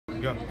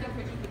Go.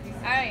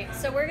 All right,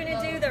 so we're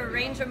gonna do the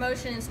range of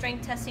motion and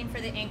strength testing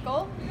for the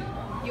ankle.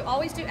 You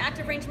always do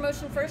active range of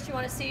motion first. You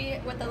wanna see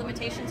what the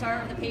limitations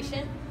are of the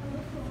patient.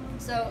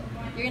 So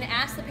you're gonna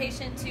ask the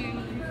patient to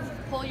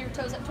pull your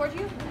toes up towards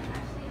you,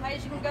 high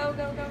as you can go,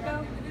 go, go,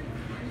 go.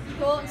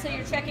 Cool, and so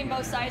you're checking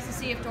both sides to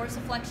see if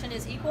dorsiflexion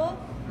is equal.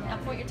 Now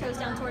point your toes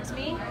down towards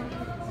me.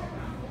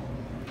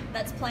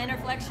 That's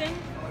plantar flexion,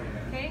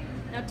 okay?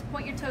 Now to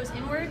point your toes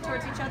inward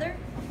towards each other.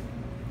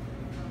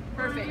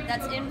 Perfect,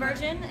 that's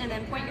inversion, and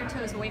then point your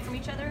toes away from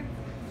each other.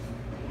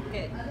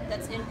 Good,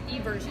 that's in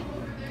eversion.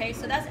 Okay,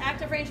 so that's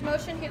active range of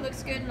motion. He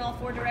looks good in all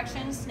four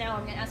directions. Now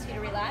I'm gonna ask you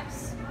to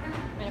relax.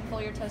 I'm gonna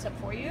pull your toes up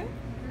for you.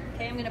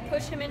 Okay, I'm gonna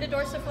push him into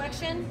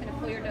dorsiflexion. I'm gonna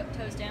pull your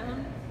toes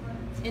down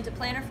into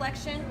plantar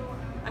flexion.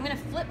 I'm gonna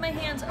flip my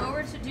hands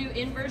over to do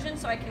inversion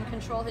so I can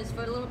control his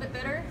foot a little bit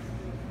better.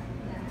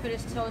 Put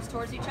his toes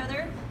towards each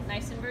other,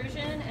 nice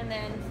inversion, and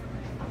then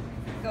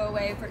go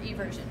away for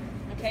eversion.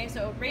 Okay,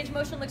 so range of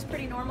motion looks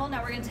pretty normal.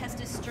 Now we're gonna test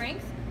his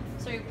strength.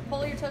 So you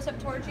pull your toes up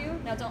towards you.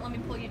 Now don't let me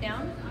pull you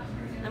down.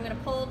 I'm gonna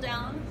pull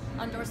down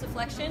on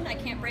dorsiflexion. I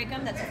can't break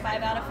them, that's a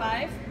 5 out of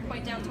 5.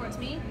 Point down towards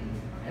me.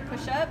 I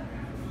push up,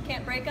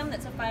 can't break them,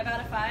 that's a 5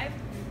 out of 5.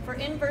 For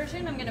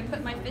inversion, I'm gonna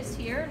put my fist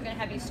here. I'm gonna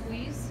have you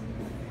squeeze,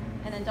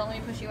 and then don't let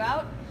me push you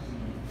out.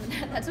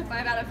 That's a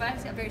 5 out of 5,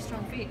 he's got very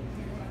strong feet.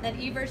 Then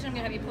eversion, I'm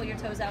gonna have you pull your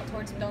toes out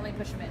towards me, don't let me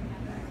push them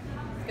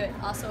in. Good,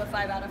 also a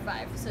 5 out of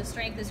 5. So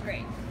strength is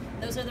great.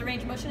 Those are the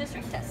range of motion and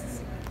strength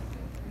tests.